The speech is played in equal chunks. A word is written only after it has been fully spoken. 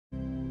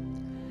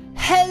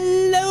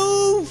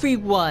Hello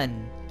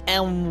everyone,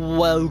 and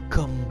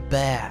welcome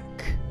back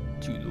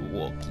to The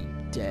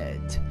Walking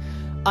Dead.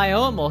 I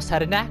almost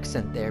had an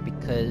accent there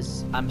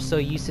because I'm so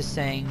used to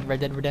saying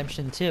Red Dead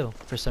Redemption 2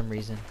 for some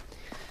reason.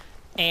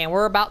 And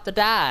we're about to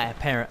die,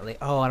 apparently.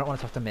 Oh, I don't want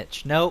to talk to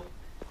Mitch. Nope.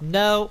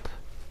 Nope.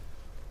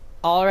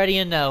 Already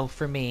a no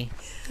for me.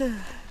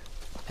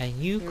 And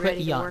you quit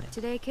ready yawning. to work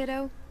today,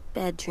 kiddo?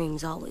 Bad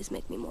dreams always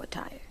make me more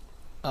tired.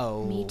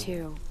 Oh. Me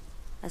too.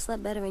 I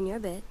slept better in your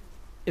bed.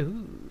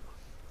 Ooh.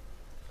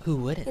 Who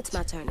wouldn't? It's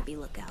my turn to be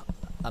lookout.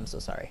 I'm so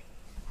sorry.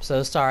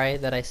 So sorry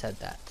that I said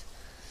that.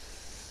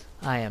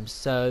 I am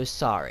so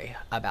sorry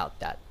about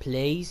that.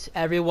 Please,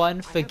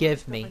 everyone,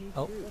 forgive me.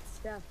 Oh.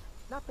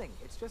 Nothing.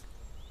 It's just...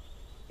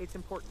 it's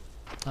important.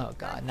 Oh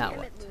god, now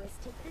what? Lewis,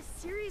 take this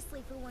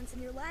seriously for once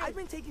in your life. I've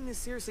been taking this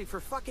seriously for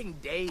fucking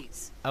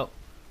days. Oh.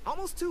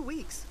 Almost 2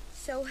 weeks.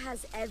 So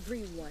has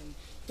everyone.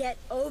 Get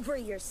over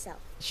yourself.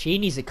 She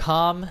needs to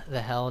calm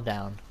the hell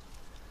down.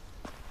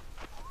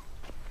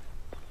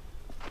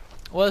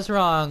 What's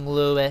wrong,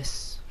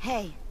 Lewis?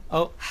 Hey.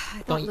 Oh, I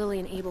thought Lilly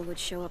and Abel would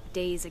show up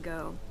days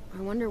ago.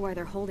 I wonder why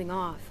they're holding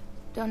off.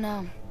 Don't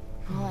know.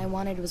 All I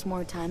wanted was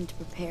more time to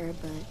prepare,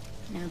 but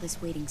now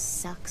this waiting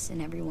sucks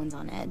and everyone's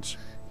on edge.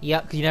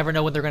 Yep, because you never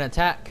know when they're gonna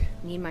attack.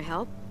 Need my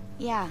help?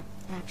 Yeah,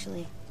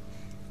 actually.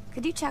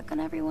 Could you check on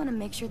everyone and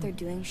make sure they're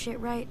doing shit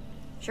right?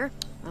 Sure,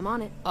 I'm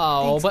on it.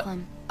 Oh, Thanks, but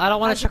Clem. I don't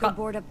want to check go on.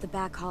 board up the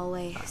back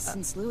hallway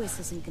since Lewis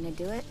isn't gonna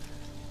do it.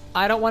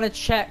 I don't want to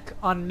check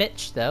on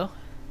Mitch though.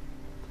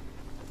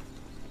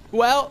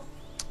 Well,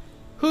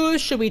 who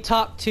should we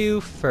talk to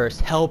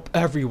first? Help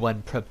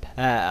everyone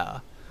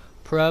prepare.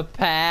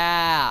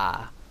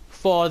 Prepare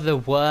for the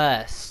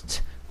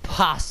worst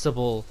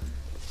possible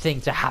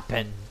thing to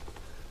happen.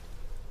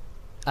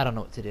 I don't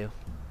know what to do.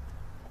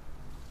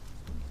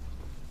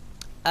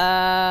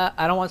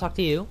 I don't want to talk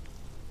to you.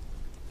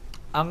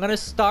 I'm gonna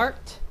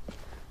start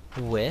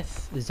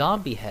with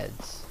zombie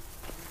heads.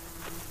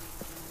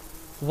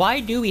 Why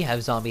do we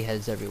have zombie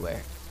heads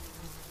everywhere?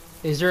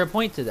 Is there a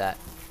point to that?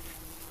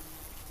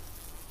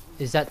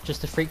 Is that just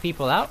to freak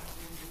people out?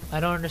 I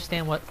don't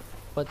understand what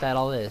that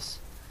all is.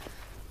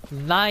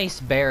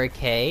 Nice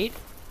barricade.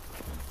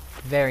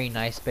 Very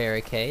nice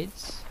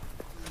barricades.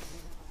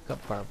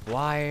 Got barbed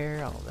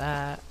wire, all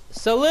that.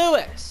 So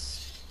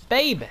Lewis,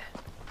 baby.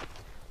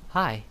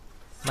 Hi,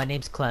 my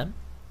name's Clem.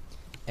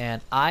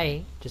 And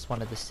I just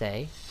wanted to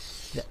say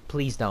that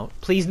please don't.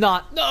 Please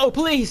not. No,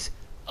 please.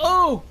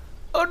 Oh.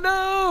 Oh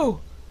no.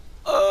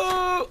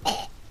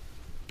 Oh.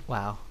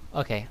 Wow.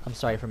 Okay, I'm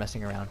sorry for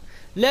messing around.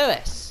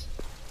 Lewis.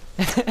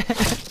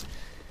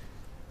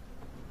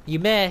 You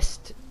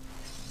missed.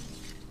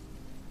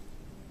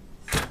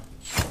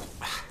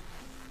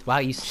 Wow,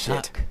 you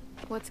suck.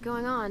 What's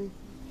going on?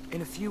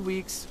 In a few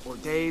weeks, or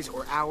days,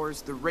 or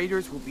hours, the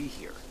raiders will be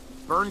here.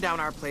 Burn down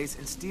our place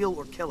and steal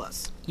or kill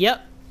us.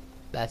 Yep.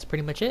 That's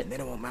pretty much it. And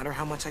then it won't matter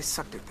how much I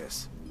sucked at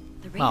this.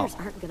 The raiders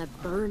aren't gonna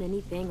burn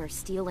anything or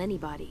steal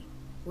anybody.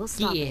 We'll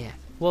stop it. Yeah,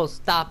 we'll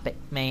stop it,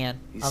 man.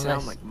 You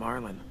sound like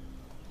Marlon.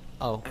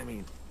 Oh. I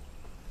mean,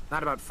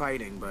 not about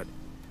fighting, but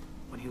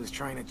when he was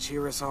trying to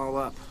cheer us all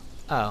up.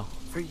 Oh.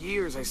 For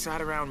years, I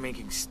sat around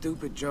making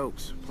stupid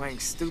jokes, playing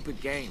stupid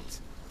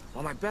games,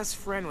 while my best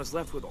friend was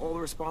left with all the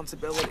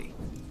responsibility.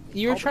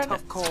 You were all trying the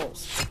tough to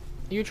calls.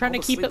 You were trying to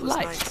all the keep it sleepless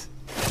light. nights,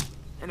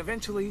 and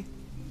eventually,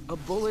 a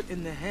bullet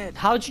in the head.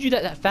 How'd you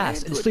do that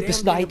fast? I And didn't do a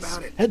sleepless damn thing nights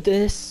about it. and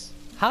this.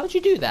 How'd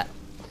you do that?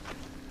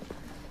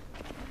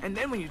 And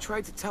then when you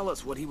tried to tell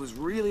us what he was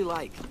really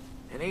like,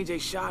 and AJ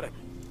shot him,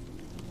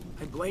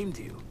 I blamed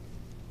you.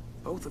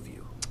 Both of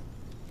you.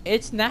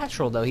 It's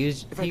natural though.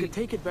 If I could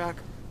take it back,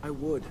 I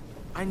would.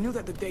 I knew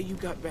that the day you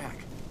got back.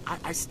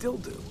 I still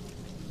do.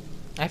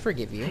 I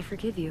forgive you. I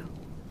forgive you.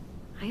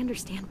 I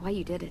understand why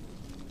you did it.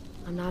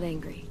 I'm not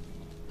angry.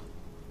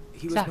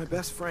 He was Exactly. my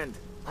best friend.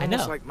 I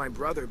Almost know. like my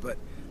brother, but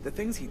the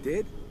things he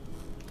did,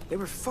 they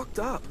were fucked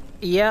up.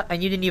 Yeah,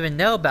 and you didn't even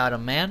know about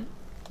him, man.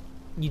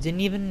 You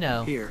didn't even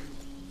know. Here,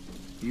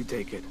 you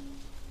take it.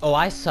 Oh,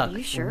 I suck Are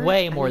you sure?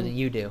 way I more mean, than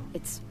you do.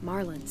 It's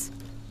Marlon's.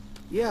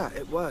 Yeah,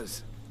 it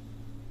was.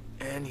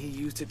 And he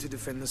used it to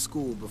defend the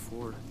school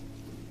before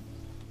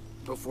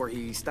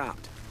he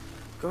stopped.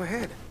 Go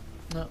ahead.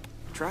 No.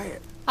 Try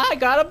it. I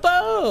got a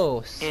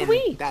bow. In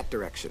Sweet. that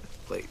direction,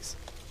 please.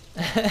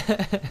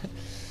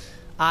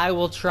 I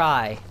will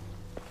try.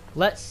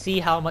 Let's see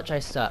how much I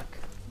suck.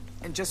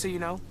 And just so you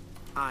know,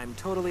 I'm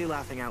totally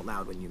laughing out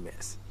loud when you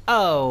miss.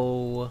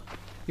 Oh,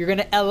 you're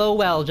gonna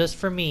LOL just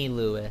for me,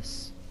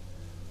 Lewis.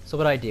 So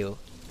what do I do?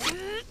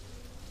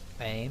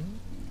 Aim.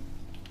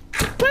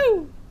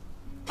 Woo!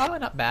 Oh,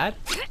 not bad.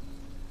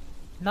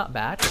 Not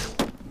bad.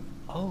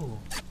 Oh.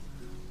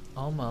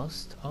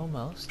 Almost.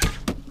 Almost.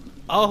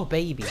 Oh,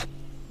 baby.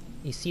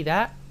 You see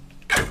that?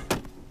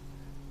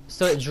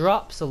 So it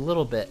drops a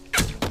little bit.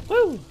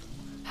 Woo!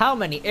 How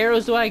many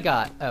arrows do I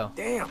got? Oh.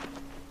 Damn.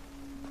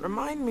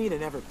 Remind me to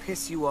never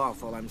piss you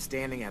off while I'm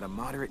standing at a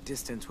moderate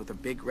distance with a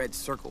big red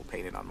circle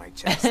painted on my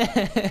chest.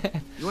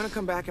 You want to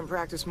come back and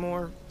practice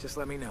more? Just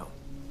let me know.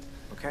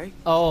 okay?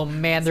 Oh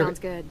man, Sounds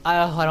good.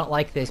 I don't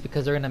like this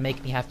because they're gonna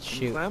make me have to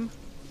shoot. Clem,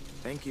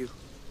 thank you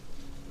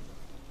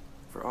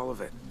for all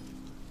of it.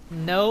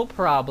 No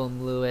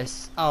problem,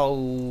 Lewis.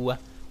 Oh,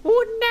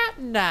 wasn't that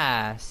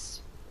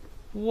nice?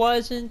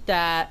 Wasn't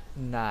that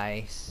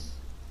nice?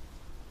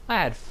 I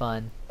had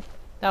fun.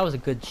 That was a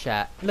good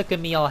chat. Look at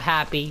me all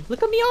happy.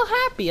 Look at me all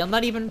happy. I'm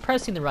not even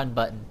pressing the run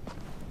button.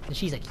 And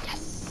she's like,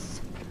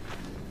 yes.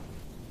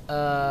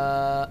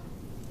 AJ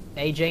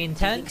and Do you 10?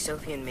 think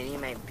Sophie and Minnie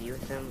might be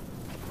with them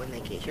when they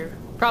get here?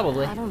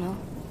 Probably. I don't know.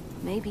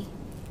 Maybe.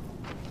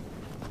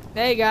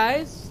 Hey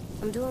guys.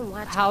 I'm doing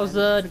watch How's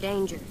for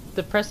danger.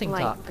 depressing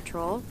Like talk?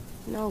 patrol?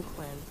 No,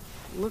 Clem.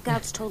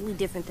 Lookout's totally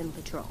different than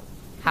patrol.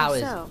 How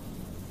is so?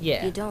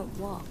 Yeah. You don't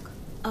walk.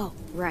 Oh,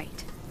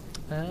 right.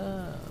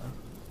 Oh.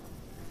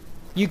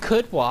 You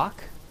could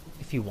walk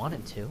if you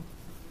wanted to.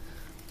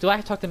 Do I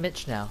have to talk to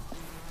Mitch now?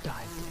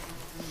 Dive.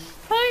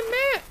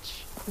 Hi,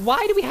 Mitch!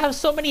 Why do we have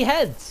so many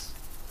heads?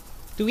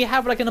 Do we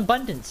have like an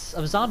abundance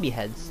of zombie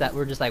heads that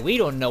we're just like, we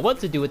don't know what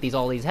to do with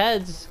all these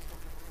heads?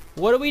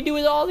 What do we do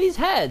with all these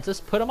heads? Let's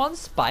put them on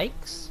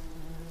spikes.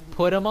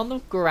 Put them on the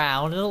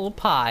ground in a little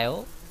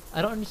pile.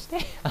 I don't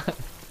understand.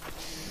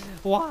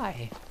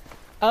 Why?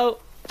 Oh,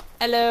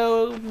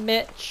 hello,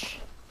 Mitch.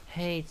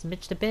 Hey, it's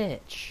Mitch the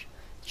bitch.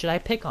 Should I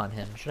pick on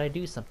him? Should I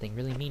do something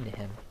really mean to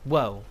him?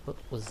 Whoa, what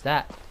was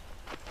that?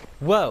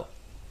 Whoa.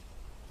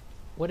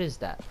 What is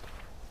that?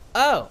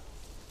 Oh.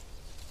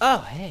 Oh,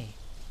 hey.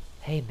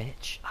 Hey,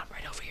 Mitch. I'm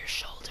right over your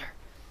shoulder.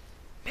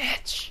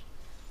 Mitch.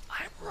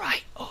 I'm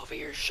right over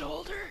your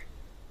shoulder.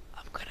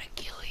 I'm gonna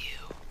kill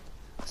you.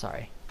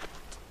 Sorry.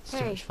 It's too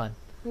Hey. much fun.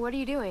 What are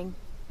you doing?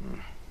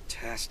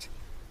 Test.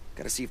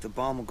 Gotta see if the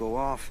bomb will go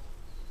off.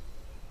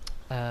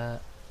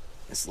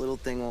 This little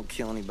thing won't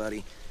kill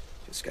anybody.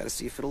 Just gotta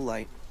see if it'll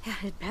light. Yeah,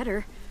 it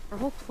better. Our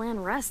whole plan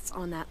rests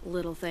on that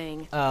little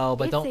thing. Oh,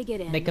 but if don't they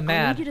get in, make them I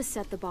mad. need you to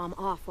set the bomb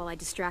off while I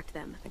distract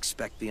them.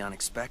 Expect the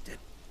unexpected.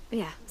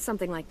 Yeah,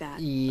 something like that.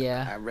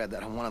 Yeah. I read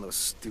that on one of those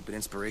stupid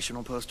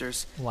inspirational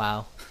posters.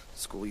 Wow.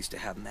 School used to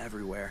have them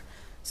everywhere.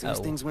 As soon as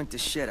Oh. things went to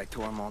shit, I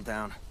tore them all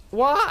down.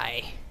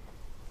 Why?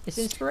 It's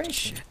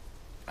inspiration.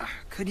 Shit.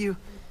 Could you?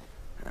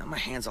 My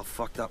hand's all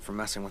fucked up from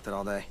messing with it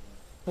all day.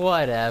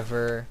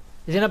 Whatever.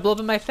 It's gonna blow up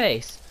in my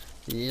face.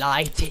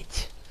 Light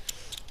it.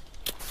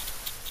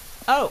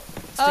 Oh.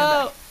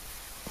 Oh.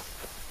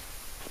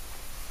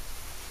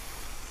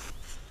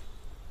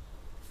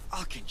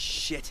 Fucking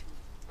shit.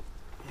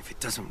 If it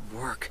doesn't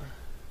work.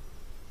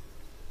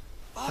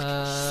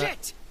 Fucking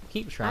shit!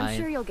 Keep trying. I'm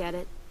sure you'll get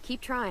it.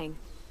 Keep trying.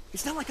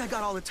 It's not like I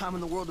got all the time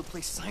in the world to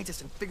play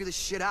scientist and figure this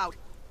shit out.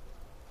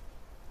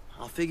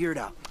 I'll figure it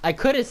out. I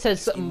could have said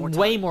Just need more something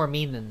way time. more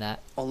mean than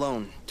that.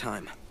 Alone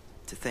time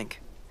to think.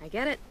 I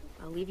get it.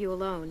 I'll leave you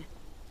alone.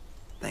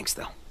 Thanks,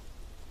 though,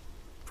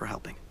 for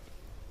helping.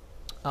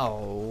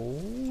 Oh,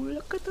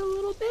 look at the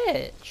little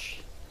bitch.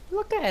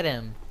 Look at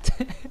him.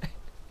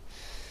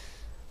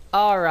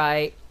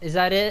 Alright, is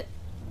that it?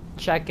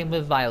 Check in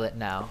with Violet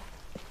now.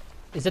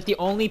 Is that the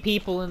only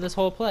people in this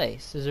whole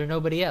place? Is there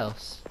nobody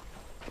else?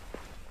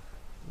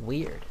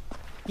 Weird.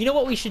 You know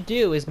what we should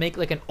do is make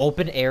like an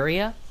open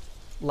area?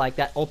 Like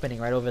that opening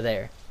right over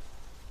there.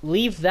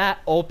 Leave that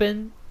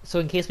open so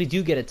in case we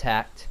do get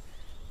attacked,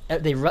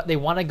 they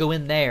want to go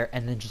in there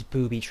and then just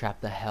booby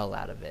trap the hell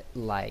out of it.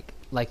 Like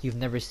you've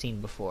never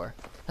seen before.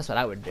 That's what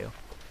I would do.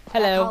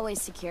 Hello.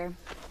 Always secure.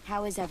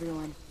 How is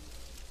everyone?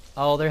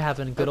 Oh, they're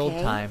having a good old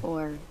Okay, time.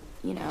 Or,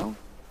 you know,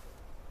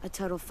 a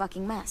total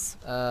fucking mess.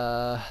 They're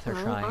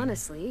Well, trying.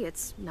 honestly,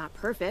 it's not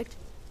perfect,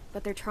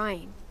 but they're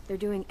trying. They're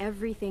doing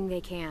everything they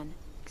can.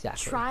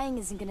 Exactly. Trying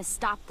isn't gonna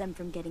stop them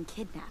from getting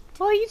kidnapped.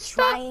 Well, you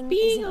stop Trying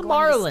being isn't a going to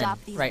Marlin stop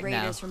these right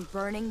raiders now. from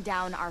burning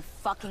down our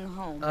fucking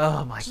home.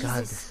 Oh my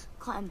god. Jesus,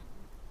 Clem.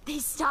 They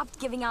stopped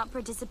giving out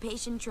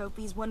participation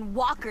trophies when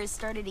walkers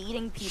started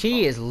eating people.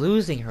 She is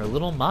losing her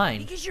little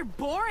mind. Because you're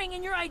boring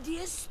and your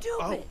idea is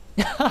stupid.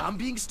 I'm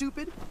being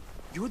stupid?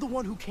 You're the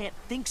one who can't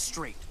think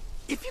straight.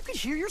 If you could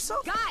hear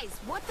yourself. Guys,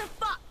 what the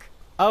fuck?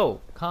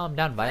 Oh, calm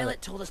down, Violet.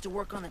 Violet told us to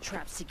work on the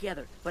traps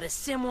together, but a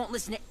sim won't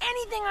listen to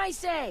anything I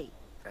say.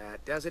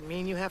 That doesn't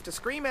mean you have to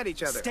scream at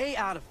each other. Stay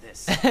out of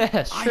this.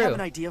 That's I true. have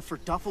an idea for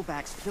duffel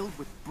bags filled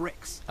with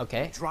bricks.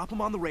 Okay. Drop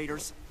them on the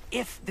raiders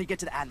if they get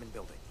to the admin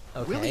building.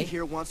 Okay. Willie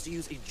here wants to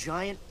use a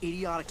giant,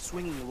 idiotic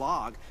swinging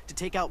log to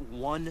take out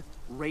one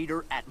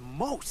raider at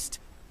most.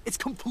 It's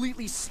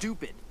completely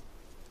stupid.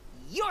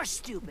 You're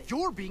stupid.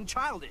 You're being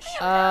childish.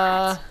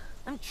 I'm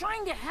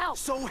trying to help.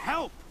 So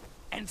help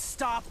and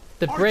stop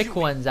The brick arguing.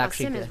 one's Well,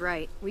 actually Sim good. is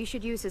right. We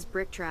should use his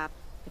brick trap.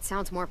 It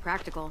sounds more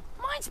practical.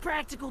 Mine's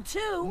practical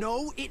too.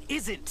 No, it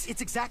isn't.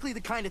 It's exactly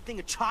the kind of thing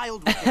a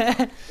child would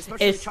do.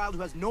 Especially It's- a child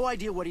who has no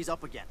idea what he's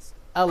up against.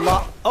 A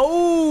lot.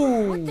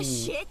 Oh! What the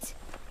shit?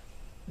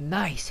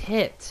 Nice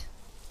hit.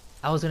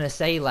 I was gonna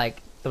say like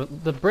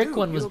the brick Dude,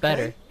 one you was okay?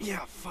 better. Yeah,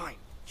 fine.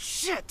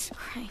 Shit!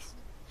 Christ.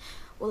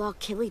 We'll all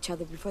kill each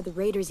other before the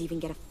raiders even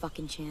get a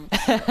fucking chance.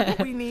 What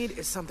we need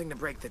is something to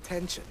break the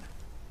tension.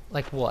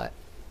 Like what?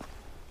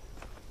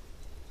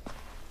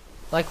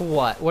 Like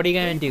what? What are you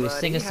gonna Hey, do? buddy,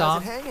 Sing a how's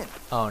song? it hanging?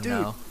 Oh Dude,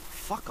 no.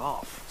 fuck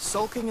off.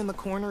 Sulking in the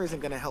corner isn't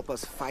gonna help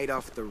us fight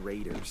off the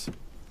raiders.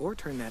 Or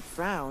turn that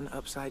frown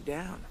upside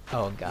down.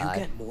 Oh god.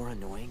 You get more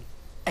annoying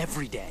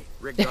every day.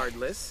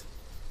 Regardless,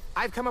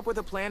 I've come up with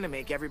a plan to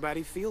make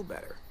everybody feel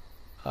better.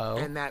 Oh.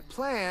 And that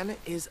plan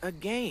is a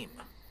game.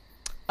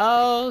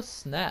 Oh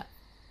snap.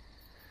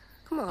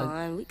 Come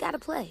on, we gotta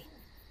play.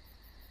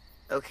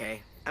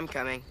 Okay, I'm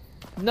coming.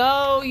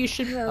 No, you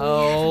should. We haven't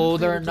Oh,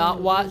 played they're a game not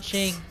in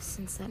watching. weeks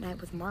Since that night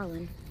with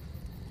Marlon.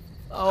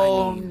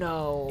 Oh I mean,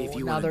 no. If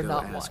you now want they're to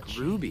go not ask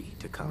watching. Ruby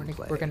to come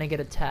play, We're gonna get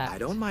attacked. I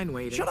don't mind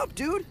waiting. Shut up,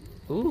 dude.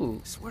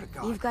 Ooh. I swear to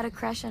God. You've got a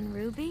crush on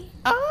Ruby?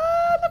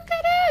 Oh, look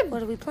at him.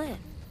 What are we playing?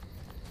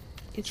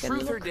 It's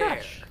Truth or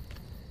dare?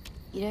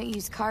 You don't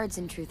use cards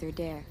in Truth or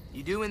Dare.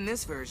 You do in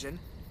this version.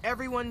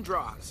 Everyone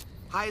draws.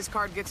 Highest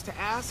card gets to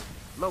ask.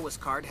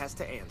 Lowest card has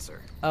to answer.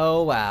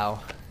 Oh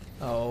wow.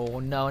 Oh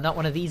no, not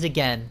one of these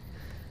again.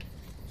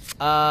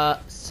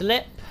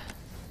 Slip.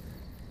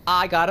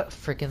 I got a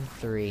freaking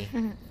 3.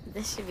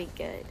 This should be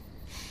good.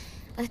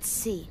 Let's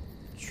see.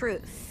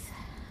 Truth.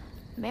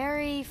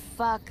 Marry,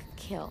 fuck,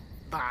 kill.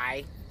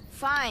 Bye.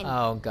 Fine.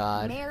 Oh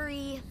god.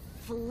 Marry,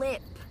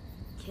 flip,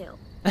 kill.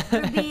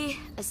 Ruby,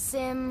 a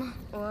Sim,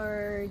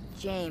 or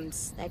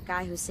James, that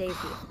guy who saved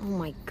you. Oh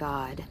my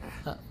god.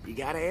 You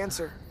gotta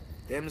answer.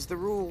 Them's the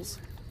rules.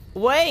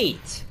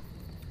 Wait.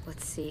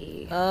 Let's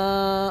see.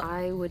 I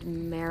I would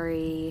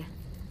marry...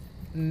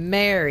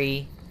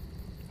 marry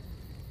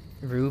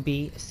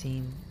Ruby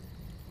Asim.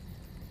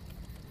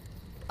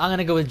 I'm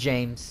gonna go with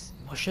James.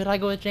 Well, should I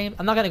go with James?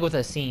 I'm not gonna go with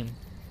Asim.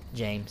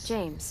 James.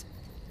 James.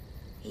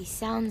 He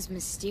sounds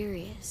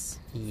mysterious.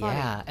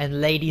 Yeah,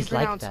 and ladies You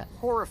like pronounce that.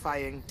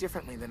 horrifying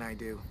differently than I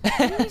do.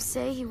 Didn't you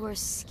say he wore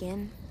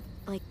skin?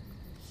 Like,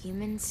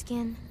 human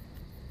skin?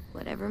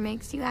 Whatever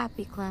makes you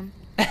happy, Clem.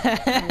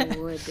 I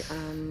would,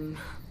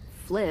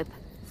 flip.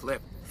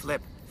 Flip,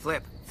 flip,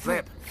 flip,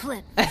 flip.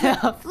 Flip,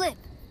 flip.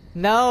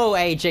 No,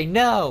 AJ,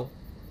 no.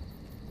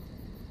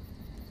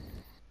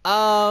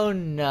 Oh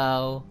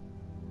no.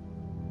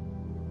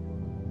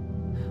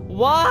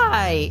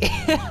 Why?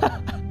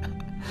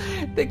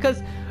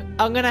 Because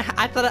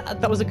I thought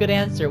that was a good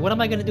answer. What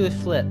am I gonna do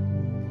with flip?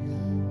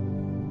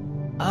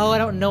 Oh, I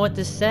don't know what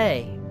to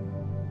say.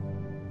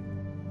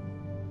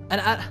 And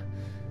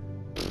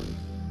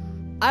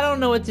I don't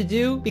know what to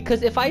do,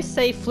 because if I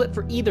say flip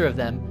for either of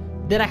them,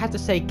 then I have to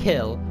say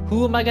kill.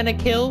 Who am I gonna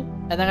kill?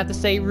 And then I have to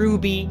say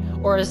Ruby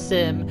or a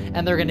Sim,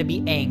 and they're gonna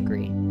be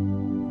angry.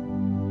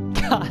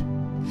 God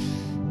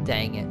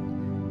dang it.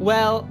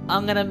 Well,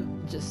 I'm gonna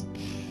just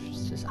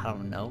I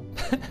don't know.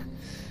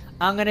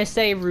 I'm gonna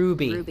say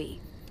Ruby.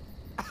 Ruby.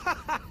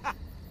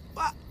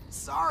 What?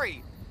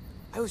 Sorry.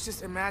 I was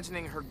just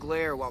imagining her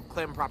glare while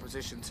Clem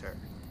propositions her.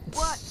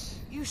 What?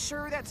 You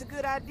sure that's a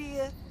good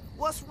idea?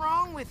 What's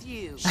wrong with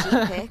you? She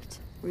picked.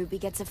 Ruby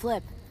gets a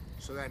flip.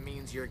 So that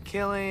means you're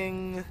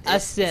killing... A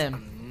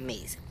Sim.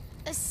 Amazing.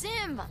 A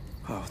Sim!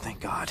 Oh, thank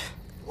God.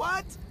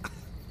 What?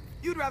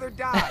 You'd rather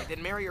die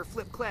than marry or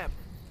flip Clem.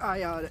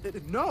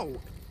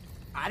 No.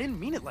 I didn't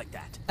mean it like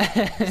that.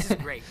 This is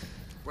great.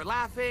 We're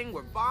laughing,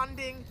 we're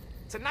bonding.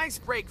 It's a nice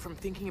break from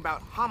thinking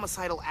about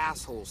homicidal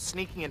assholes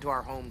sneaking into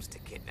our homes to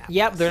kidnap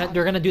Yep, us.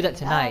 they're gonna do that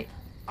tonight.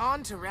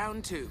 On to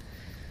round 2.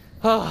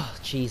 Oh,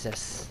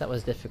 Jesus. That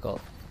was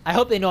difficult. I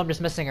hope they know I'm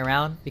just messing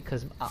around,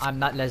 because I'm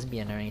not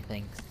lesbian or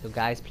anything. So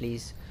guys,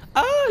 please.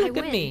 Oh, I look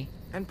at win. me.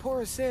 And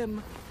poor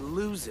Sim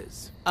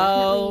loses.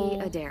 Oh.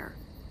 Definitely a dare.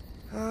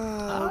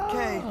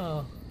 Okay.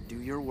 Oh. Do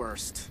your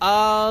worst.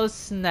 Oh,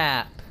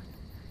 snap.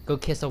 Go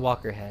kiss a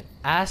walker head.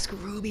 Ask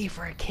Ruby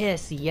for a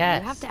kiss,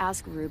 yes. You have to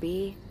ask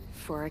Ruby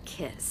for a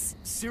kiss.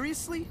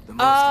 Seriously? The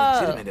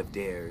most legitimate of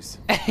dares.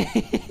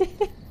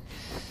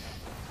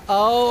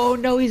 Oh,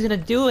 no, he's gonna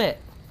do it.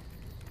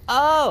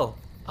 Oh.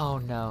 Oh,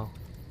 no.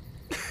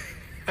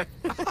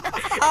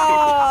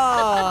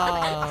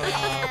 Oh.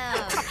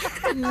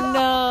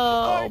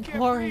 No.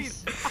 Poor...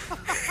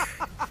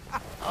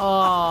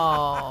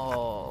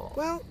 Oh.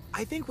 Well,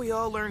 I think we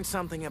all learned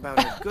something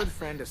about our good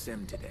friend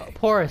Sim today.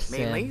 Poor Sim.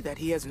 Mainly that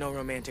he has no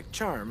romantic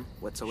charm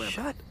whatsoever.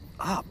 Shut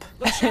up.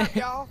 Look sharp,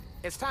 y'all.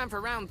 It's time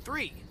for round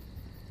 3.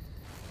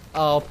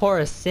 Oh,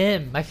 poor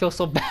Sim. I feel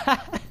so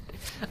bad.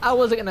 I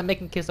wasn't gonna make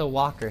him kiss a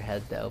walker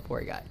head, though.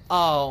 Poor guy.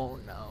 Oh,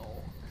 no.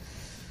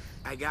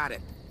 I got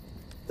it.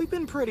 We've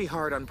been pretty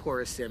hard on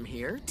poor Sim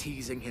here,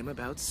 teasing him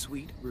about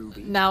sweet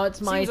Ruby. Now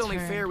it's my Seems turn. only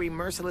fair we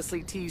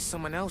mercilessly tease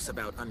someone else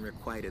about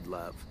unrequited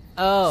love.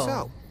 Oh.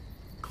 So,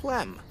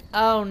 Clem.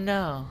 Oh,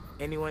 no.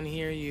 Anyone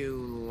here you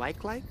like?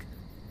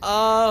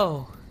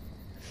 Oh.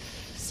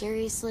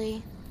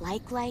 Seriously?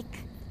 Like?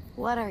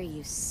 What are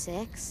you,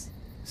 6?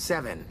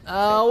 7.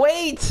 Oh,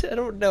 wait! I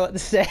don't know what to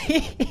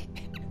say.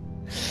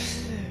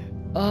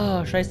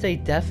 Oh, should I say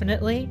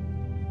definitely?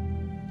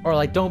 Or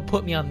like, don't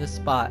put me on the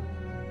spot.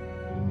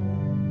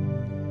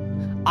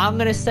 I'm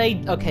gonna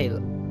say, okay.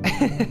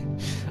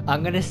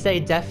 I'm gonna say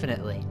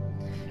definitely.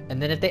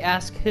 And then if they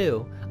ask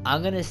who,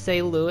 I'm gonna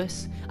say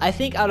Lewis. I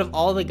think out of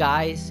all the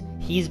guys,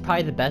 he's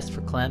probably the best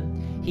for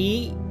Clem.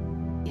 He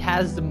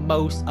has the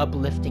most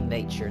uplifting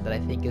nature that I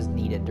think is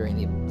needed during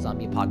the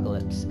zombie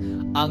apocalypse.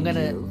 I'm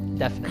gonna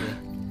definitely.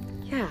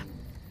 Yeah,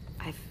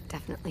 I've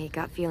definitely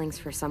got feelings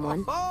for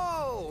someone.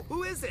 Oh,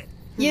 who is it?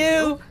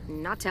 You!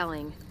 Not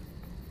telling.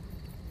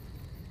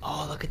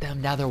 Oh, look at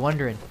them. Now they're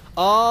wondering.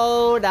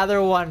 Oh, now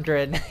they're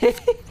wondering.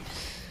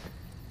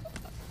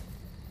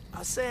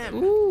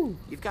 Sam, Ooh.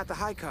 you've got the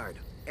high card.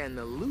 And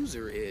the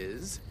loser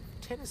is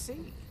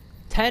Tennessee.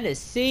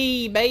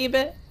 Tennessee,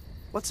 baby.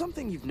 What's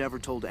something you've never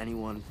told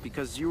anyone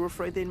because you were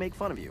afraid they'd make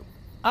fun of you?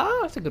 Oh,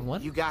 that's a good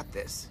one. You got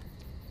this.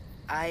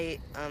 I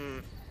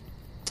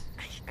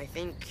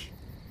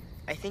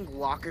think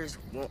walkers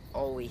won't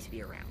always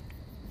be around.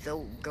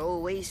 They'll go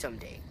away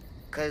someday.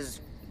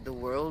 'Cause the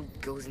world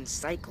goes in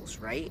cycles,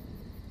 right?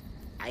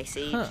 Ice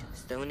Age,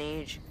 Stone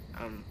Age,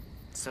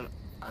 some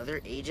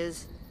other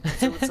ages.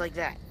 So it's like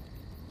that.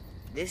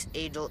 This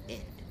age will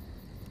end.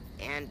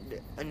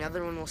 And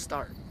another one will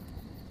start.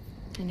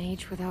 An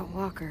age without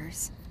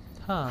walkers.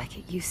 Huh. Like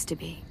it used to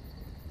be.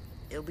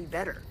 It'll be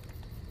better.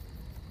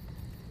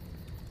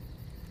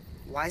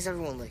 Why is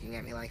everyone looking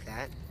at me like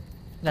that?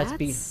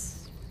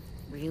 That's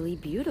really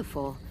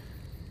beautiful.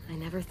 I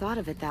never thought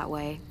of it that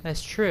way.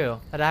 That's true.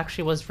 That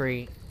actually was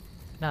very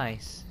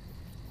nice.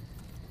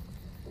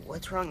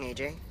 What's wrong,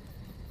 AJ?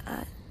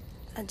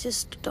 I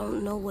just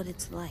don't know what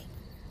it's like.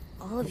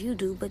 All of you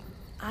do, but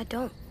I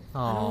don't. I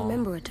Aw. don't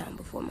remember a time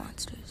before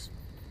monsters.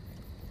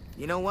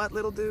 You know what,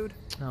 little dude?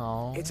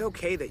 Oh. It's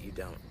okay that you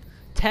don't.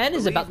 10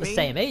 is about the Believe me,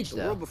 same age, The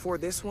though. world before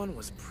this one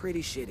was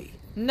pretty shitty.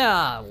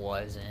 Nah, it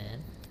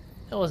wasn't.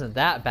 It wasn't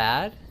that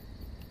bad.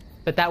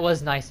 But that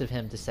was nice of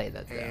him to say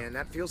that, though. And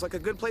that feels like a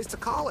good place to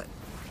call it.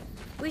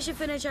 We should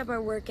finish up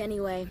our work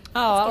anyway.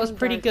 Oh, It's that was getting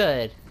pretty dark.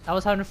 good. I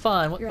was having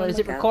fun. You're What on is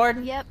it lookout?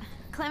 recording? Yep.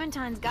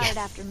 Clementine's got it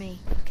after me.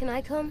 Can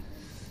I come?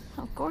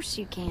 Of course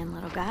you can,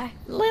 little guy.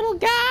 Little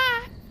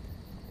guy!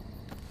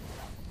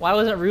 Why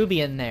wasn't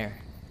Ruby in there?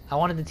 I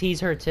wanted to tease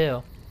her,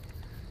 too.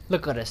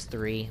 Look at us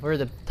three. We're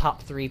the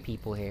top 3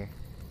 people here.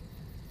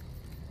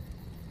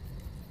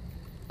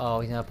 Oh,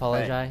 he's gonna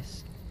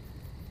apologize?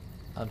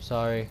 I'm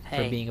sorry for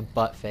Hey. being a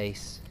butt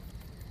face.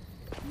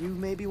 You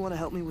maybe want to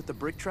help me with the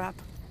brick trap?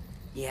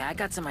 Yeah, I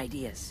got some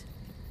ideas.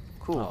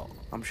 Cool. Oh.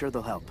 I'm sure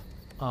they'll help.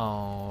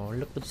 Oh,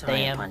 look at Sorry I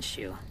damn. punched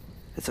you.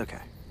 It's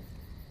okay.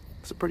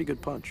 It's a pretty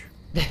good punch.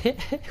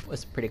 It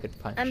was a pretty good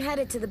punch. I'm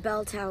headed to the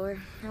bell tower.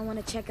 I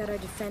want to check out our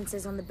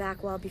defenses on the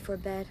back wall before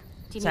bed.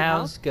 Do you need help?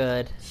 Sounds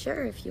good.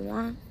 Sure, if you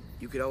want.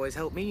 You could always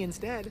help me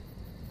instead.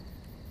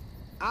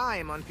 I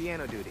am on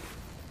piano duty.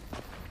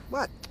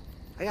 What?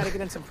 I gotta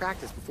get in some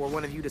practice before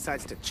one of you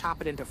decides to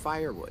chop it into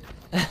firewood.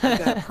 I've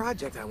got a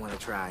project I want to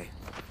try,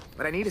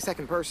 but I need a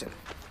second person.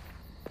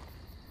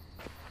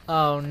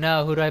 Oh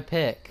no, who do I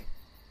pick?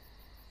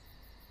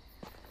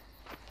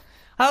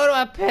 Who do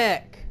I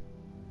pick?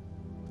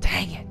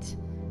 Dang it.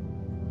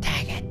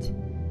 Dang it.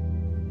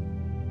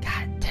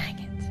 God dang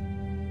it.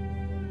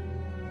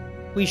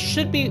 We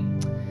should be...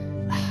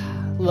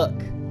 Look,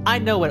 I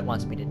know what it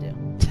wants me to do.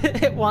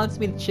 It wants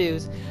me to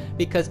choose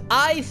because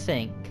I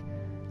think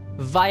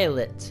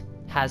Violet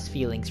has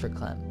feelings for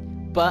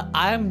Clem. But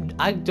I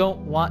don't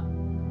want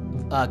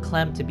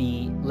Clem to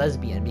be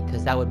lesbian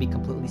because that would be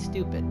completely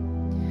stupid.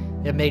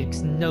 It makes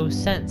no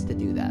sense to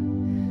do that.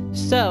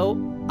 So,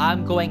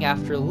 I'm going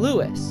after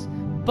Lewis.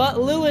 But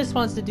Lewis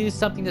wants to do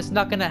something that's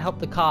not going to help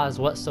the cause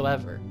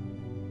whatsoever.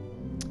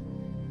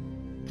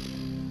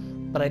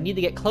 But I need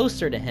to get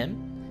closer to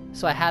him.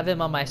 So I have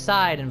him on my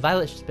side, and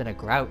Violet's just been a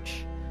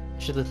grouch.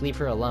 Should just leave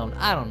her alone.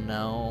 I don't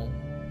know.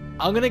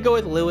 I'm going to go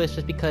with Lewis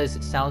just because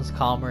it sounds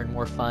calmer and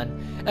more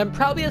fun. And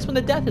probably that's when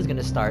the death is going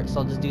to start, so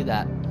I'll just do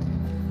that.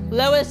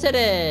 Lewis it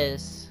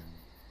is!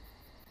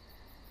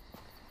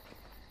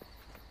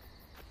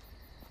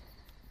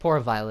 Poor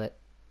Violet.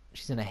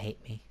 She's gonna hate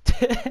me.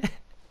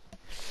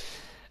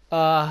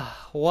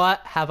 What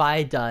have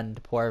I done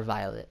to poor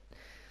Violet?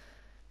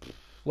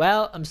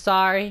 Well, I'm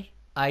sorry.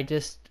 I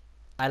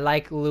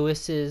like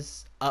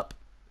Lewis's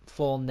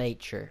full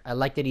nature. I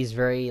like that he's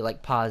very,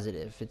 like,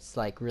 positive. It's,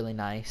 like, really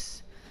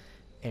nice.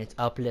 And it's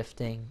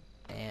uplifting.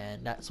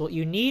 And that's what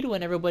you need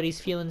when everybody's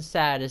feeling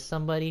sad, is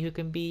somebody who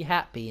can be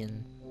happy.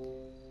 And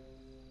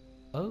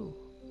oh.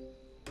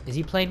 Is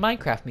he playing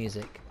Minecraft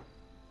music?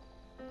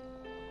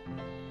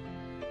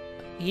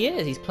 He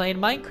is. He's playing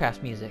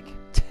Minecraft music.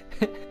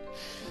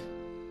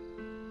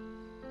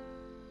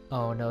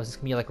 Oh no, is this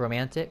gonna be like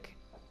romantic?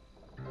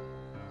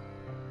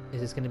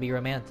 Is this gonna be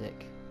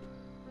romantic?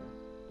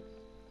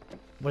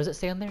 What does it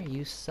say on there?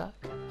 You suck?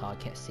 Oh, I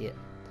can't see it.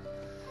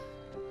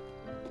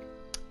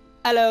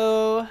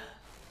 Hello!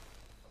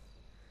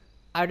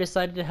 I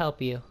decided to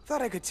help you.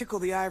 Thought I could tickle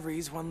the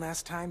ivories one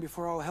last time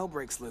before all hell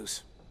breaks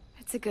loose.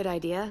 It's a good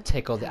idea.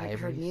 Tickle the Haven't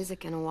heard ivories.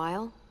 music in a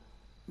while.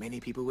 Many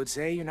people would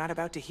say you're not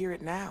about to hear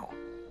it now.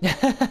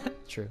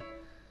 True.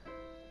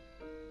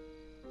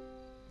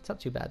 It's not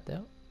too bad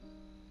though.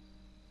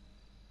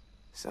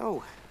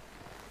 So,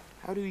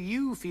 how do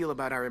you feel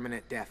about our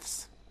imminent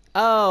deaths?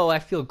 Oh, I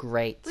feel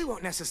great. We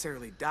won't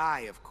necessarily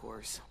die, of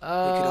course. We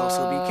could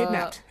also be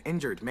kidnapped,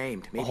 injured,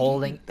 maimed, maybe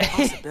holding. The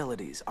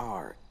possibilities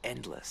are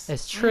endless.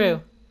 It's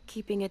true.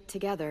 Keeping it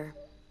together,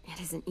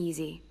 it isn't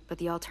easy, but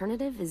the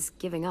alternative is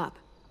giving up,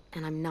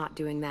 and I'm not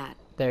doing that.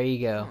 There you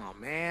go. Oh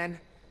man,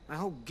 my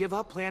whole give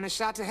up plan is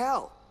shot to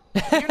hell.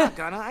 If you're not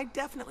gonna, I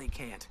definitely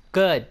can't.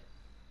 Good.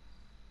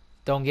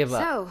 Don't give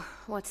up. So,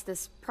 what's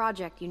this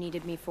project you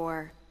needed me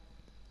for?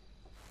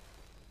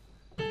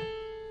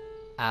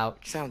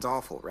 Ouch. Sounds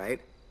awful, right?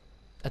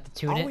 At the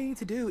tune All it? we need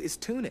to do is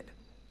tune it.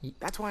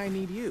 That's why I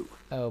need you.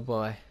 Oh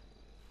boy.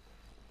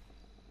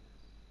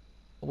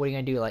 What are you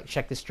gonna do? Like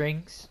check the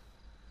strings?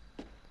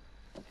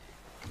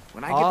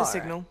 When I get the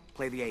signal,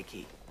 play the A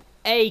key.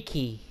 A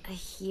key.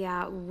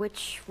 Yeah,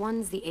 which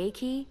one's the A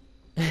key?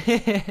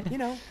 You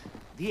know,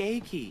 the A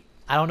key.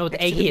 I don't know what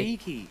the A Next to key the is. B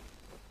key.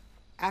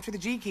 After the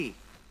G key.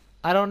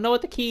 I don't know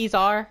what the keys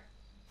are.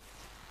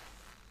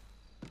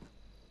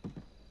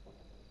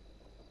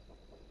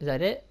 Is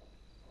that it?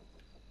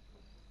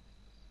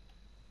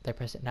 Did I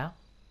press it now?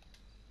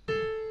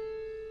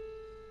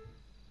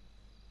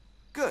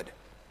 Good.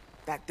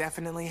 That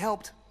definitely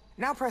helped.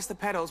 Now press the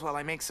pedals while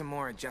I make some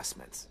more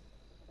adjustments.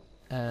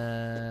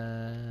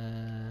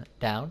 Down.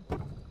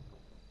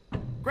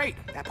 Great,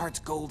 that part's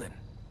golden.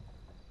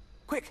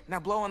 Quick, now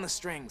blow on the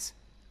strings.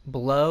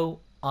 Blow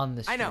on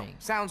the string. I know,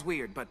 sounds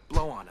weird, but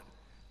blow on them.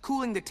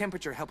 Cooling the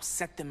temperature helps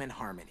set them in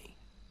harmony.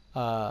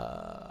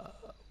 Blow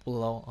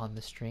on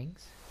the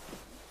strings.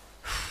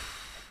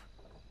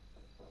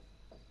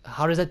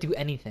 How does that do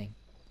anything?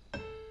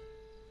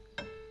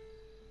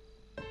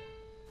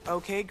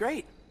 Okay,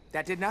 great.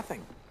 That did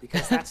nothing,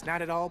 because that's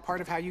not at all part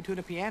of how you tune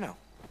a piano.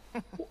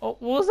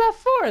 What was that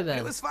for then?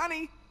 It was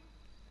funny.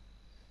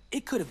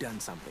 It could have done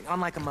something on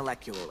like a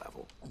molecular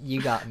level.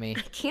 You got me.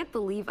 I can't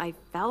believe I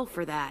fell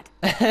for that.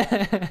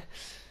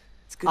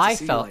 It's good to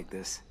see you like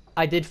this.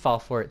 I did fall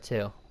for it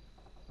too.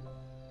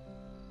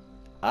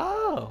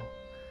 Oh.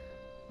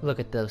 Look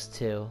at those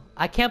two.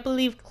 I can't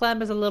believe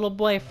Clem has a little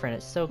boyfriend.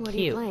 It's so What are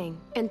cute. you playing?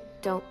 And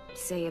don't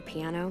say a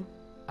piano.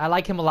 I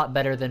like him a lot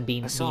better than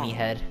Beanie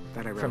Head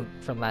that I wrote.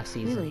 from last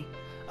season. Really?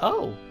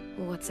 Oh.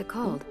 What's it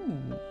called?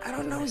 Ooh, I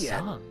don't know yet.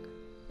 song.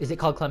 Is it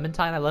called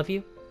Clementine? I love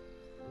you.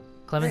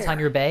 Clementine, There.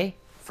 your bae.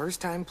 First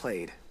time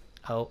played.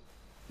 Oh.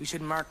 We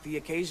should mark the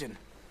occasion.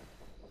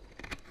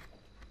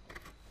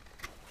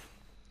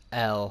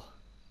 L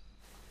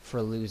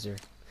for loser.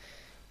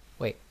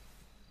 Wait.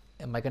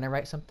 Am I gonna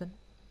write something?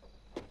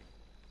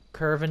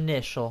 Curve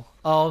initial.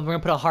 Oh, we're gonna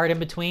put a heart in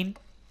between?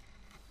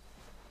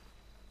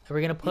 Are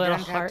we gonna put a done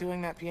heart?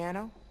 tattooing that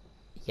piano?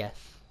 Yes.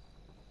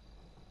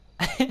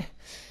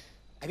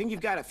 I think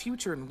you've got a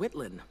future in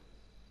Whitlin.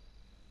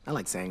 I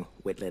like saying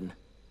Whitlin.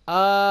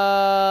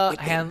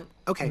 Hand.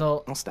 Okay,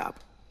 No. I'll stop.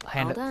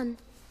 Hand. All done.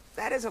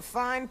 That is a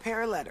fine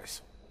pair of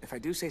letters, if I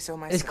do say so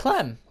myself. It's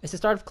Clem. It's the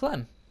start of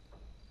Clem.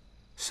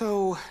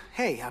 So,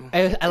 hey,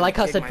 I like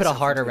how it dig said put a myself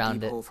heart into around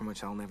deep it. hole from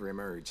which I'll never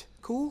emerge.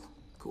 Cool?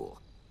 Cool.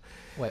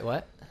 Wait,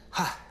 what?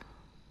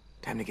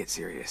 Time to get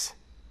serious.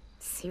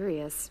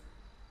 Serious.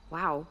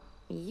 Wow.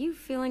 You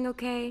feeling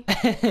okay?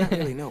 Not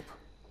really, nope.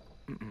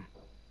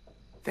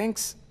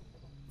 Thanks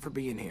for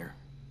being here.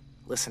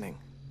 Listening.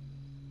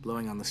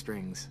 Blowing on the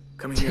strings.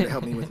 Coming here to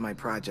help me with my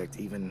project,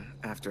 even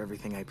after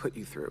everything I put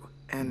you through.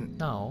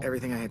 And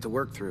everything I had to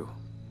work through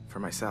for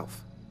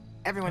myself.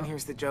 Everyone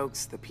hears the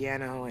jokes, the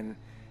piano, and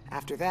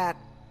after that,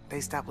 they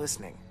stop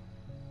listening.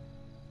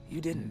 You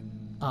didn't.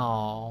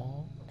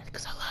 Oh,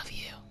 because I love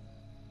you.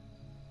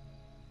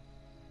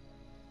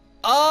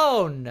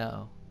 Oh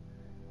no.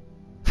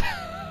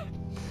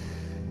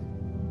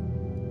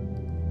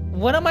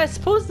 What am I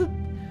supposed to?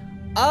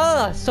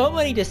 So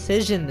many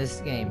decisions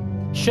this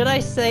game. Should I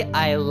say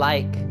I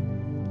like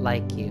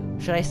you?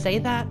 Should I say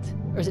that?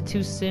 Or is it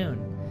too soon?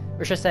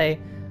 Or should I say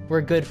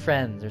we're good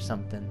friends or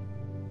something?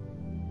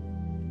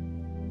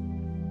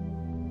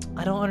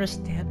 I don't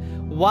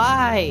understand.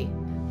 Why?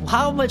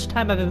 How much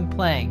time have I been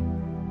playing?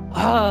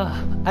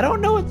 I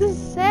don't know what to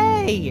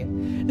say.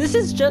 This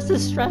is just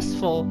as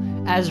stressful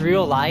as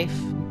real life,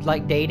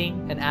 like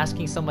dating and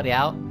asking somebody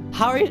out.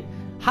 How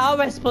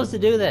am I supposed to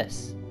do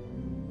this?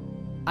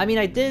 I mean,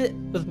 I did it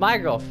with my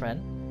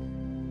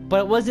girlfriend, but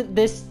it wasn't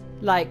this,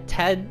 like,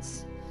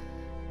 tense.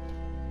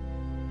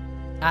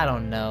 I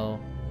don't know.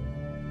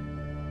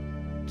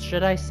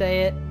 Should I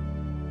say it?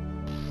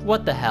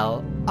 What the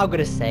hell? I'm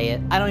gonna say it.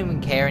 I don't even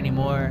care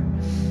anymore.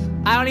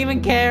 I don't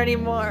even care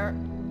anymore.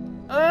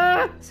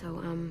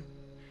 So,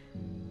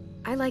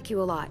 I like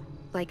you a lot.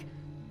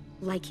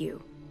 Like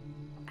you.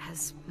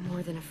 As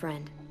more than a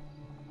friend.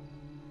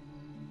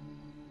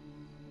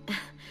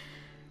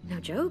 No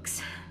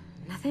jokes?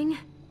 Nothing?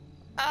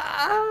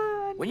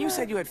 When you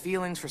said you had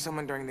feelings for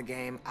someone during the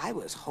game, I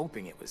was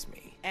hoping it was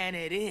me. And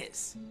it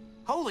is.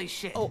 Holy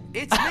shit,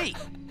 it's me!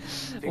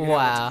 Figured out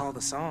what to call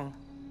the song.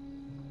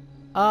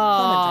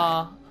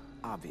 Clementine,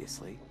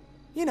 obviously.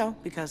 You know,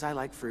 because I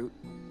like fruit,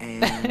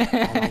 and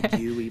I like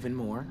you even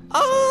more.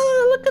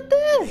 Oh, look at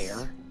this!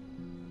 There.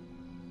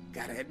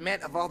 Gotta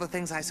admit, of all the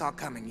things I saw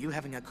coming, you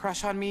having a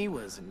crush on me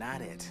was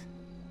not it.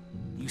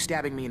 You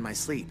stabbing me in my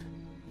sleep.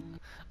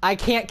 I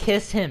can't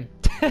kiss him.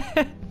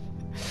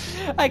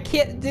 I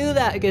can't do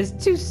that because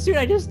too soon.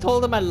 I just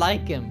told him I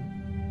like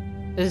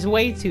him. This is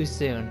way too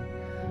soon.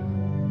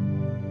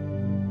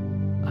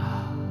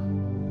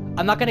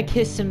 I'm not gonna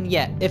kiss him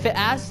yet. If it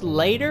asks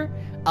later,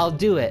 I'll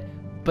do it.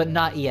 But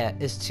not yet.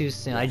 It's too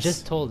soon. Yes. I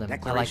just told him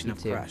I like you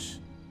too. Crush.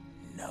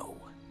 No.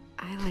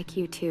 I like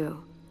you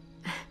too.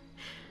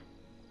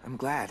 I'm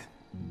glad.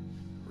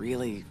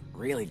 Really,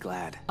 really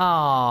glad.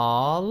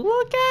 Aw,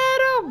 look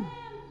at him!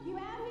 You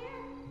out here?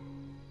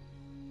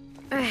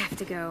 I have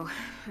to go.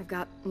 I've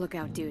got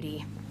lookout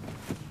duty.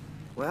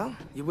 Well,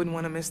 you wouldn't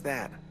want to miss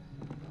that.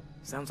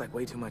 Sounds like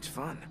way too much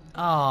fun.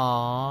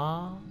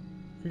 Aw,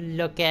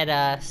 look at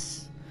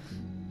us.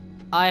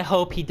 I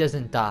hope he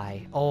doesn't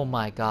die. Oh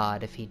my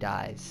god, if he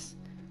dies,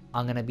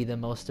 I'm gonna be the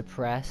most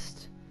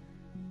depressed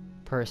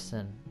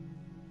person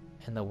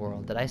in the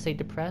world. Did I say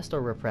depressed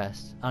or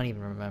repressed? I don't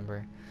even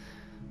remember.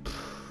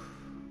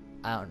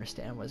 I don't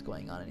understand what's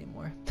going on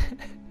anymore.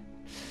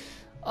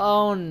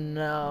 Oh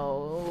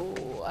no.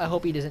 I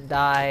hope he doesn't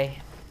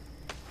die.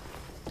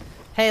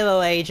 Hey, little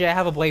AJ, I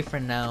have a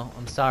boyfriend now.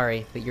 I'm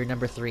sorry, but you're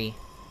number 3.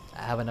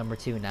 I have a number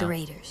 2 now. The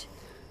Raiders.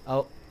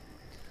 Oh.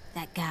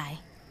 That guy.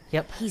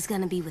 Yep. He's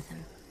gonna be with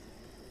him.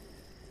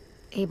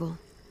 Abel.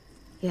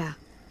 Yeah.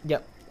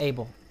 Yep,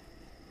 Abel.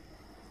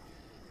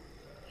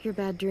 Your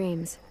bad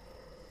dreams.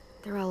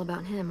 They're all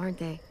about him, aren't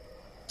they?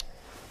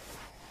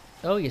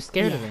 Oh, you're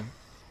scared of him.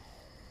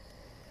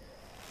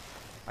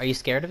 Are you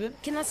scared of him?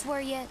 Can I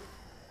swear yet?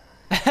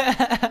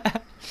 I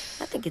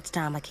think it's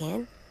time I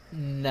can.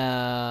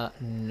 No.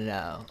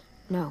 No.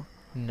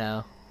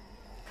 No.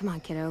 Come on,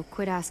 kiddo.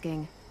 Quit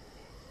asking.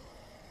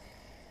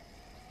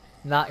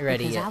 Not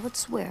ready because yet. I would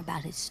swear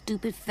about his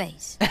stupid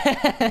face.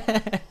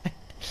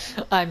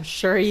 I'm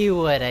sure you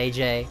would,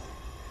 AJ.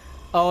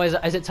 Oh, is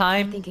it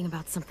time? I'm thinking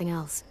about something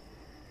else.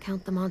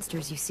 Count the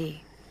monsters you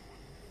see.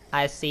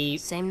 I see.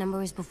 Same number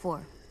as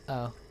before.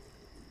 Oh.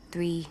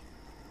 3,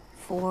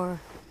 4.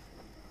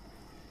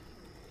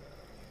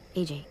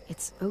 AJ,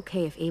 it's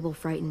okay if Abel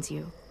frightens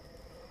you.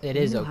 It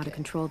is you know okay. how to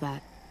control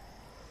that.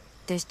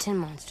 There's 10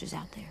 monsters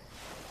out there.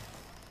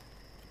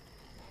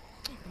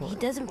 He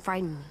doesn't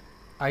frighten me.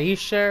 Are you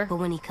sure? But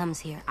when he comes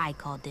here, I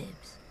call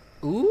dibs.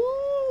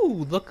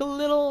 Ooh, look a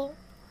little.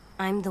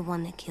 I'm the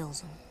one that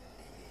kills him.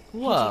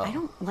 Whoa. AJ, I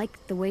don't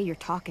like the way you're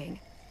talking.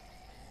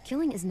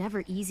 Killing is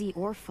never easy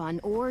or fun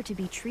or to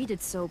be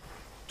treated so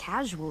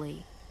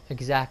casually.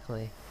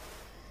 Exactly.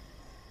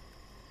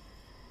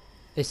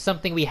 It's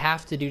something we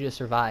have to do to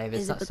survive.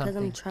 It's Is it not because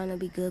something I'm trying to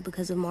be good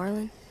because of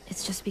Marlon?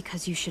 It's just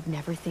because you should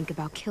never think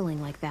about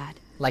killing like that.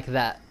 like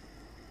that.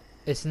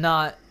 It's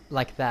not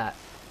like that.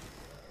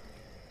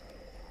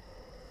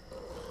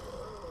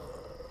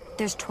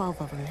 There's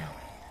 12 of them now.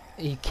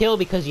 You kill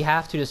because you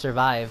have to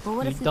survive. But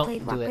what you if we don't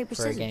played do rock, it paper,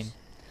 for a scissors? game.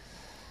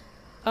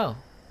 Oh,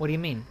 what do you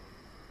mean?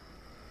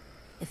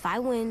 If I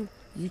win,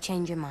 you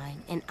change your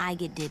mind, and I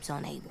get dibs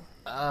on Abel.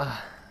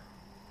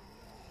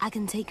 I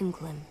can take him,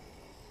 Clem.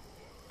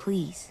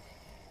 Please.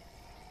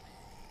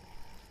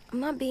 I'm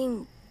not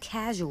being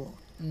casual.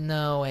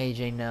 No,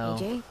 AJ, no.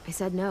 AJ, I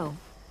said no.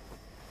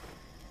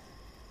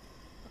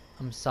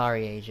 I'm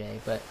sorry, AJ,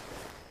 but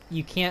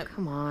you can't.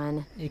 Come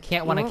on. You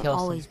can't want to kill You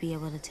won't always someone. be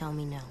able to tell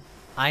me no.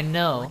 I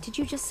know. What did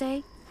you just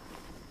say?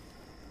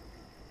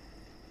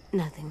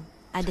 Nothing.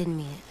 I didn't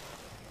mean it.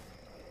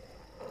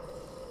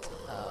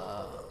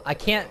 I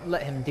can't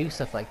let him do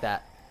stuff like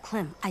that.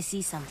 Clem, I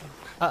see something.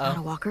 Not a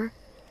Uh-oh. walker?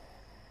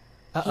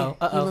 Uh-oh. Here, you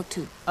Uh-oh. look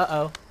too.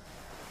 Uh-oh.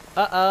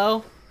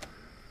 Uh-oh.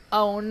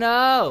 Oh,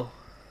 no.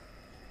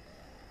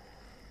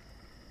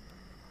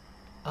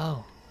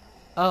 Oh.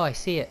 Oh, I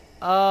see it.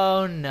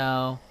 Oh,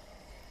 no.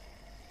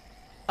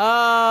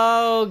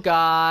 Oh,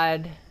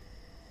 God.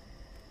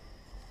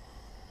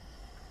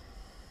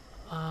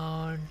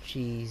 Oh,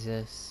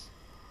 Jesus.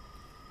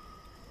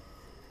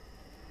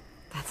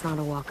 That's not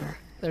a walker.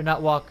 They're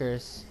not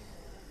walkers.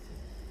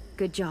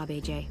 Good job,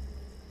 AJ.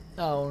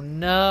 Oh,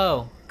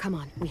 no. Come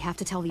on, we have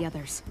to tell the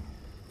others.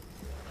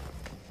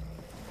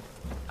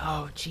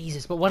 Oh,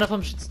 Jesus. But one of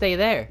them should stay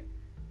there.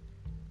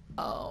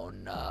 Oh,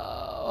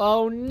 no.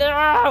 Oh,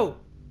 no!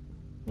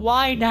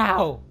 Why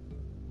now?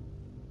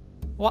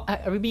 What?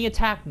 Are we being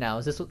attacked now?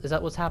 Is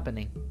that what's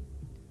happening?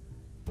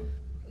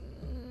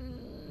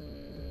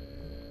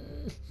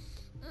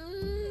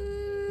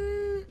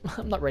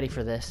 I'm not ready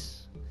for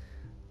this.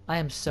 I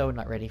am so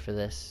not ready for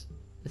this.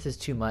 This is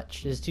too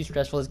much. This is too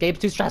stressful. This game's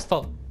too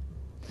stressful.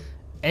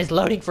 And it's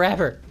loading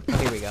forever. Oh,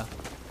 here we go.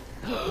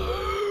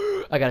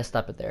 I gotta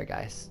stop it there,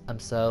 guys. I'm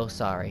so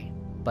sorry.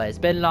 But it's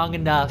been long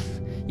enough.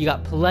 You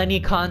got plenty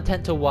of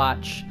content to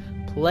watch.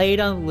 Play it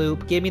on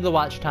loop. Give me the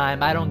watch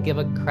time. I don't give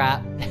a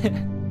crap.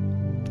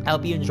 I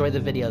hope you enjoyed the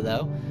video,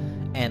 though.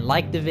 And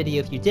like the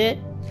video if you did.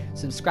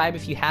 Subscribe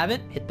if you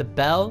haven't. Hit the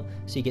bell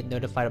so you get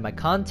notified of my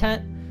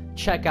content.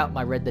 Check out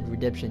my Red Dead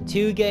Redemption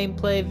 2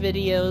 gameplay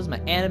videos, my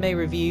anime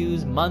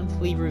reviews,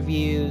 monthly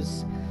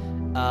reviews,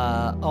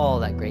 all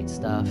that great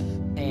stuff.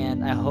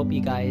 And I hope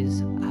you guys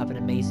have an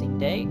amazing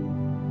day.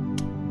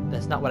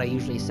 That's not what I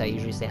usually say. I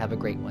usually say have a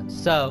great one.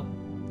 So,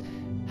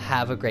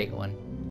 have a great one.